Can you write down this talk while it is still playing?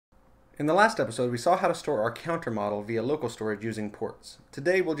In the last episode, we saw how to store our counter model via local storage using ports.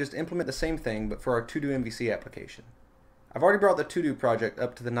 Today, we'll just implement the same thing, but for our TodoMVC application. I've already brought the Todo project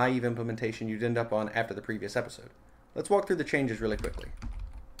up to the naive implementation you'd end up on after the previous episode. Let's walk through the changes really quickly.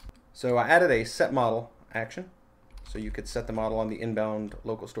 So I added a set model action, so you could set the model on the inbound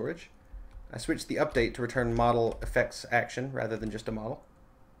local storage. I switched the update to return model effects action rather than just a model,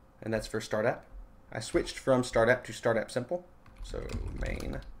 and that's for start app. I switched from start app to start app simple, so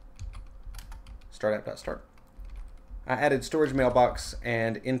main startup.start. I added storage mailbox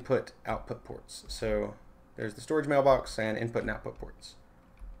and input output ports. So there's the storage mailbox and input and output ports.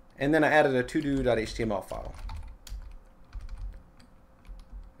 And then I added a todo.html file.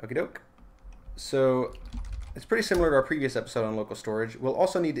 Okie doke. So it's pretty similar to our previous episode on local storage. We'll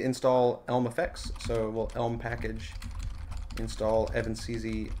also need to install Elm effects. So we'll Elm package install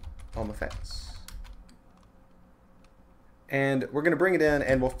evanscz Elm effects. And we're going to bring it in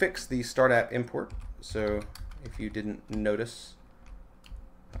and we'll fix the start app import. So if you didn't notice,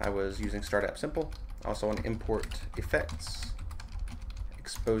 I was using start app simple. I also want to import effects,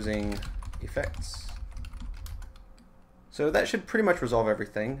 exposing effects. So that should pretty much resolve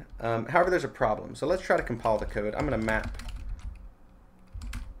everything. However, there's a problem. So let's try to compile the code. I'm going to map.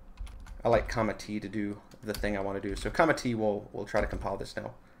 I like comma T to do the thing I want to do. So comma T will try to compile this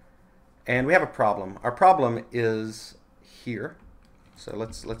now. And we have a problem. Our problem is here. So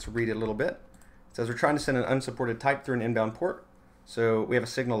let's read it a little bit. It says we're trying to send an unsupported type through an inbound port. So we have a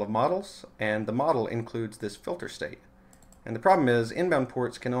signal of models, and the model includes this filter state. And the problem is inbound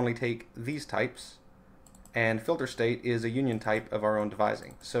ports can only take these types, and filter state is a union type of our own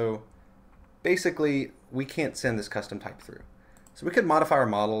devising. So basically, we can't send this custom type through. So we could modify our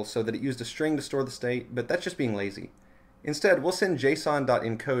model so that it used a string to store the state, but that's just being lazy. Instead, we'll send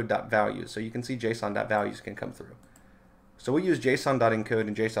json.encode.values, so you can see json.values can come through. So we'll use json.encode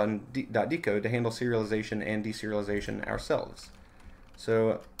and json.decode to handle serialization and deserialization ourselves.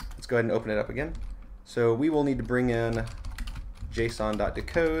 So let's go ahead and open it up again. So we will need to bring in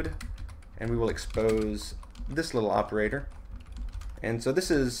json.decode, and we will expose this little operator. And so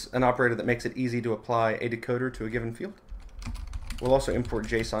this is an operator that makes it easy to apply a decoder to a given field. We'll also import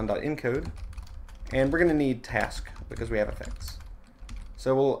json.encode, and we're going to need task because we have effects.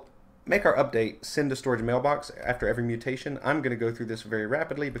 So we'll make our update send to storage mailbox after every mutation. I'm going to go through this very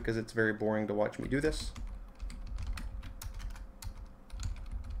rapidly because it's very boring to watch me do this.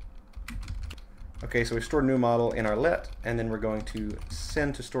 Okay, so we stored new model in our let, and then we're going to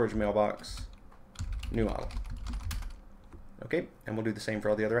send to storage mailbox new model. Okay, and we'll do the same for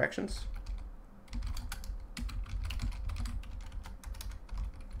all the other actions.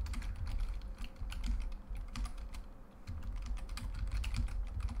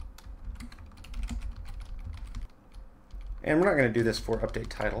 And we're not going to do this for update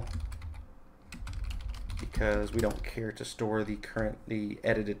title because we don't care to store the currently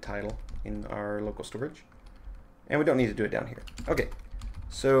edited title in our local storage. And we don't need to do it down here. Okay,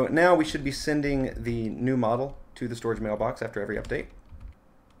 so now we should be sending the new model to the storage mailbox after every update.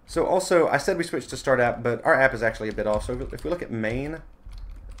 So also, I said we switched to start app, but our app is actually a bit off. So if we look at main,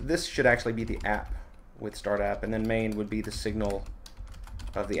 this should actually be the app with start app, and then main would be the signal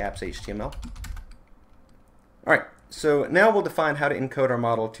of the app's HTML. All right. So now we'll define how to encode our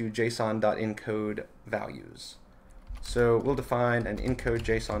model to json.encode values. So we'll define an encode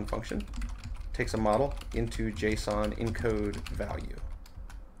JSON function, takes a model into JSON encode value.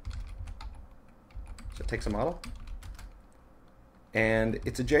 So it takes a model, and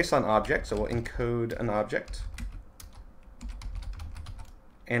it's a JSON object, so we'll encode an object,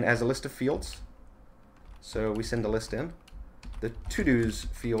 and as a list of fields, so we send a list in. The to-dos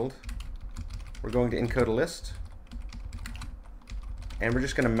field, we're going to encode a list. And we're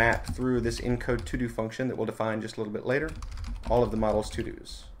just going to map through this encode to-do function that we'll define just a little bit later, all of the model's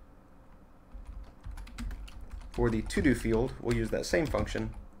to-dos. For the to-do field, we'll use that same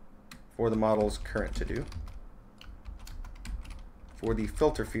function for the model's current to-do. For the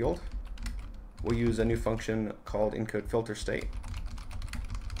filter field, we'll use a new function called encode filter state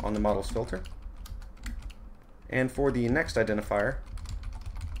on the model's filter. And for the next identifier,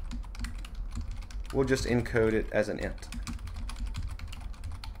 we'll just encode it as an int.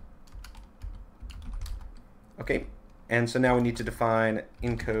 Okay, and so now we need to define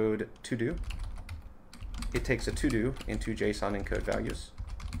encode to-do. It takes a to-do into JSON encode values.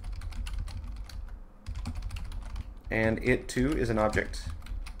 And it too is an object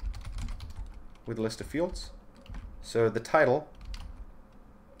with a list of fields. So the title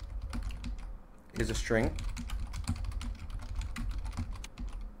is a string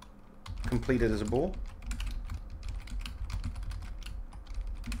completed as a bool.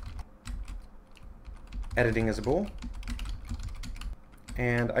 editing as a bool,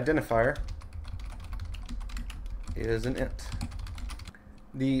 and identifier is an int.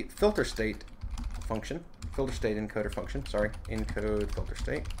 The filter state function, filter state encoder function, encode filter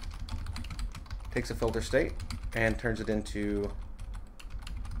state, takes a filter state and turns it into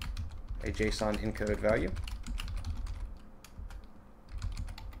a JSON encoded value.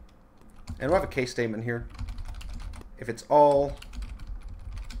 And we'll have a case statement here. If it's all,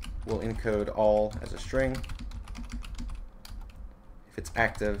 we'll encode all as a string. If it's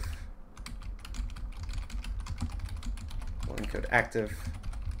active, we'll encode active.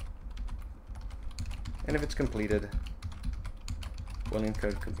 And if it's completed, we'll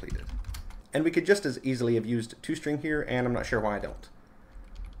encode completed. And we could just as easily have used toString here, and I'm not sure why I don't.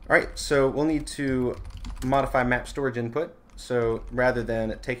 All right, so we'll need to modify map storage input. So rather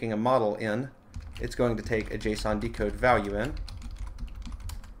than taking a model in, it's going to take a JSON decode value in.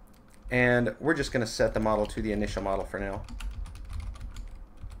 And we're just going to set the model to the initial model for now.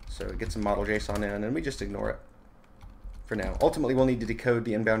 So it gets a model JSON in, and we just ignore it for now. Ultimately, we'll need to decode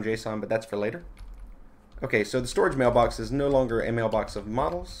the inbound JSON, but that's for later. Okay, so the storage mailbox is no longer a mailbox of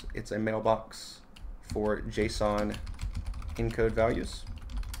models. It's a mailbox for JSON encode values.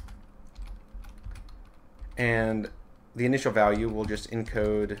 And the initial value will just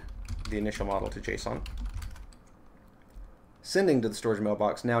encode the initial model to JSON. Sending to the storage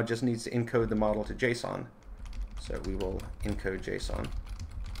mailbox now just needs to encode the model to JSON. So we will encode JSON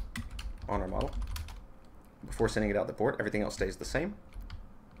on our model. Before sending it out the port, everything else stays the same.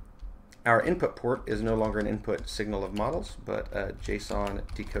 Our input port is no longer an input signal of models, but JSON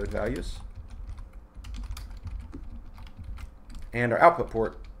decode values. And our output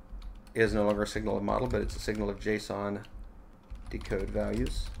port is no longer a signal of model, but it's a signal of JSON decode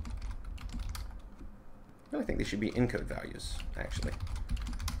values. I really think they should be encode values, actually.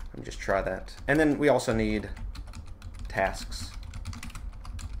 Let me just try that. And then we also need tasks.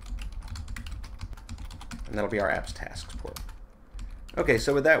 And that'll be our apps tasks port. Okay,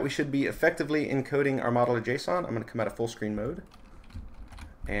 so with that, we should be effectively encoding our model to JSON. I'm going to come out of full screen mode,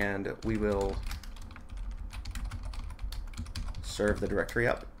 and we will serve the directory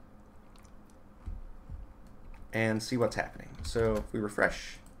up and see what's happening. So if we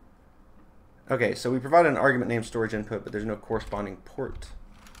refresh, okay, so we provided an argument named storage input, but there's no corresponding port.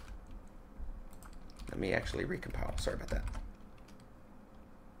 Let me actually recompile. Sorry about that.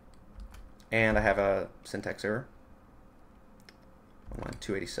 And I have a syntax error on line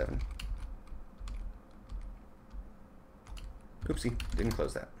 287. Oopsie, didn't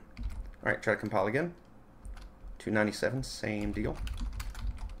close that. All right, try to compile again. 297, same deal.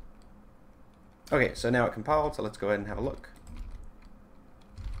 Okay, so now it compiled, so let's go ahead and have a look.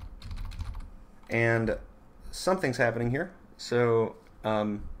 And something's happening here. So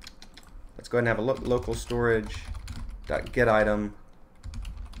let's go ahead and have a look. LocalStorage.getItem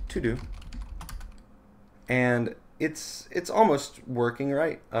to-do. And it's almost working,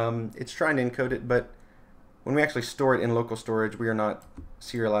 right? It's trying to encode it, but when we actually store it in local storage, we are not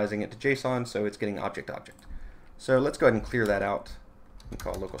serializing it to JSON, so it's getting object-object. So let's go ahead and clear that out. We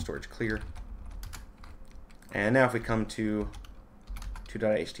call local storage clear. And now if we come to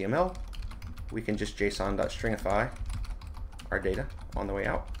 2.html, we can just json.stringify our data on the way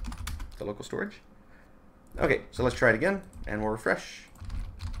out to local storage. Okay, so let's try it again, and we'll refresh.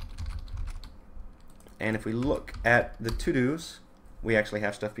 And if we look at the to-dos, we actually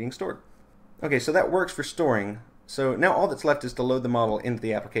have stuff being stored. Okay, so that works for storing. So now all that's left is to load the model into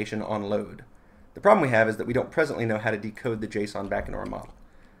the application on load. The problem we have is that we don't presently know how to decode the JSON back into our model.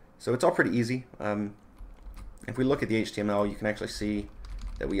 So it's all pretty easy. If we look at the HTML, you can actually see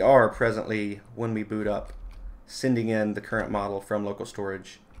that we are presently, when we boot up, sending in the current model from local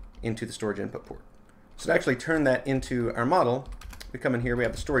storage into the storage input port. So to actually turn that into our model, we come in here, we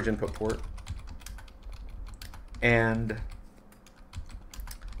have the storage input port, and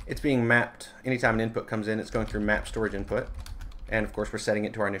it's being mapped. Anytime an input comes in, it's going through map storage input, and of course we're setting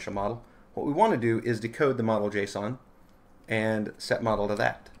it to our initial model. What we want to do is decode the model JSON and set model to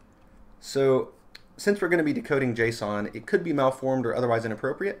that. So since we're going to be decoding JSON, it could be malformed or otherwise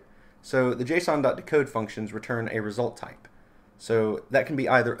inappropriate. So the json.decode functions return a result type. So that can be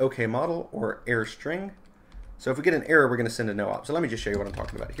either OK model or error string. So if we get an error, we're going to send a no op. So let me just show you what I'm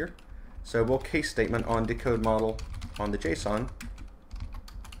talking about here. So we'll case statement on decode model on the JSON.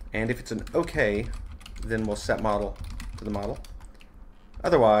 And if it's an OK, then we'll set model to the model.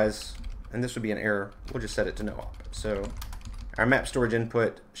 Otherwise, and this would be an error, we'll just set it to no op. So our map storage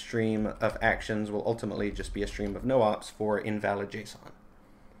input stream of actions will ultimately just be a stream of no ops for invalid JSON.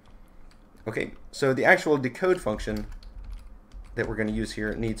 Okay, so the actual decode function that we're going to use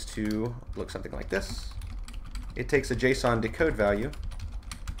here needs to look something like this. it takes a JSON decode value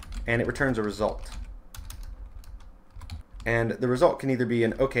and it returns a result. And the result can either be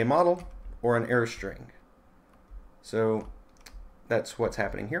an OK model or an error string. So that's what's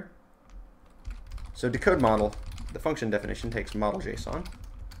happening here. So decode model, the function definition takes model JSON,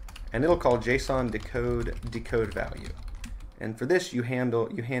 and it'll call JSON decode value. And for this, you hand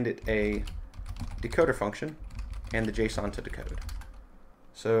it a decoder function and the JSON to decode.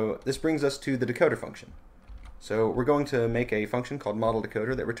 So this brings us to the decoder function. So we're going to make a function called model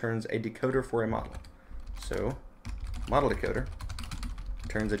decoder that returns a decoder for a model. So model decoder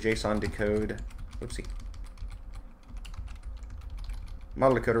returns a JSON decode. Oopsie.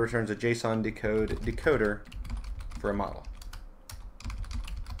 Model decoder returns a JSON decode decoder for a model.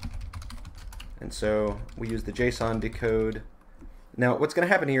 And so we use the JSON decode. Now what's going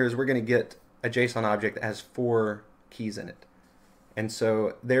to happen here is we're going to get a JSON object that has 4 keys in it. And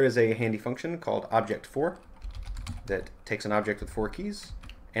so there is a handy function called object4 that takes an object with 4 keys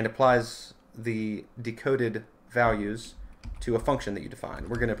and applies the decoded values to a function that you define.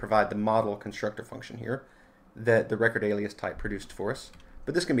 We're going to provide the model constructor function here that the record alias type produced for us,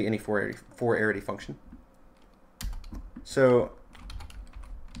 but this can be any 4arity function. So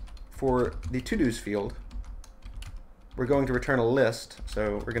for the ToDo's field, we're going to return a list.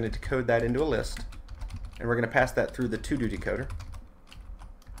 So we're going to decode that into a list, and we're going to pass that through the ToDo decoder.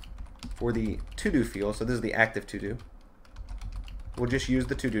 For the ToDo field, so this is the active ToDo, we'll just use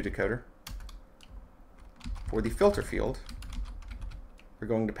the ToDo decoder. For the filter field, we're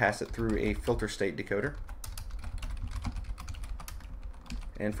going to pass it through a filter state decoder.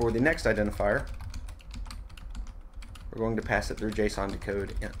 And for the next identifier, we're going to pass it through JSON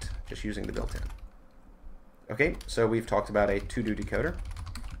decode int, just using the built-in. Okay, so we've talked about a ToDo decoder.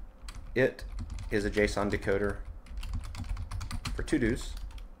 It is a JSON decoder for ToDo's.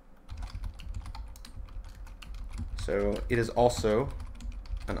 So it is also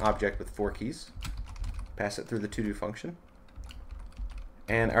an object with 4 keys. Pass it through the ToDo function.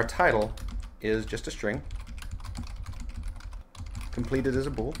 And our title is just a string. Completed as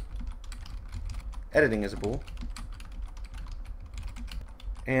a bool. Editing as a bool.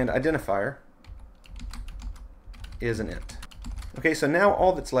 And identifier is an int. Okay, so now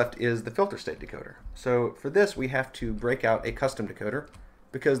all that's left is the filter state decoder. So for this we have to break out a custom decoder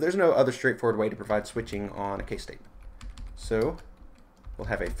because there's no other straightforward way to provide switching on a case statement. So we'll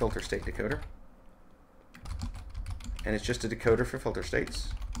have a filter state decoder, and it's just a decoder for filter states.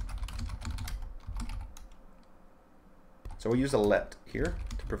 So we'll use a let here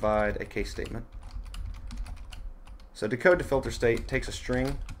to provide a case statement. So decode to filter state takes a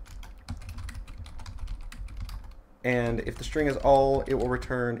string, and if the string is all, it will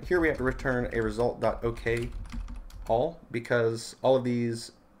return, here we have to return a result.ok all, because all of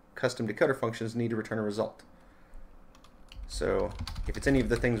these custom decoder functions need to return a result. So if it's any of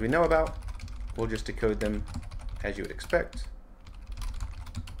the things we know about, we'll just decode them as you would expect.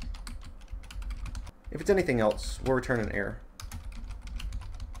 If it's anything else, we'll return an error.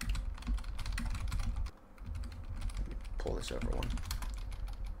 Let me pull this over one.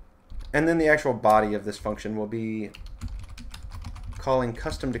 And then the actual body of this function will be calling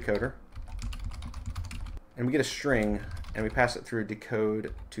custom decoder, and we get a string and we pass it through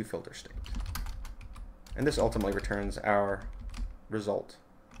decode to filter state. And this ultimately returns our result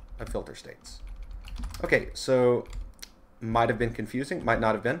of filter states. Okay, so might have been confusing, might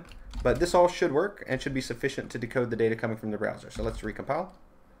not have been, but this all should work and should be sufficient to decode the data coming from the browser. So let's recompile.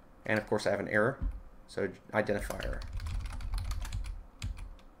 And of course I have an error. So identifier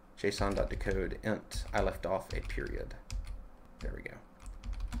JSON.decode int, I left off a period. There we go.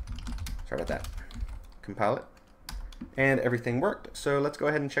 Sorry about that. Compile it. And everything worked. So let's go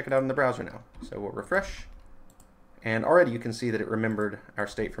ahead and check it out in the browser now. So we'll refresh. And already you can see that it remembered our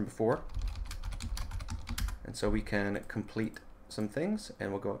state from before. And so we can complete some things,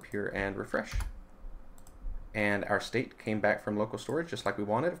 and we'll go up here and refresh. And our state came back from local storage just like we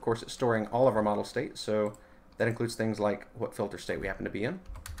wanted. Of course, it's storing all of our model state, so that includes things like what filter state we happen to be in.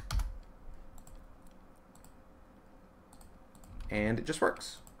 And it just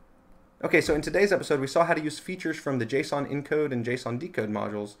works. Okay, so in today's episode, we saw how to use features from the JSON encode and JSON decode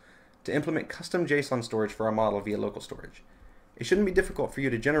modules to implement custom JSON storage for our model via local storage. It shouldn't be difficult for you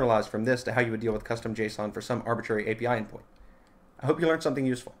to generalize from this to how you would deal with custom JSON for some arbitrary API endpoint. I hope you learned something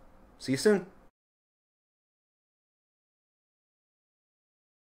useful. See you soon.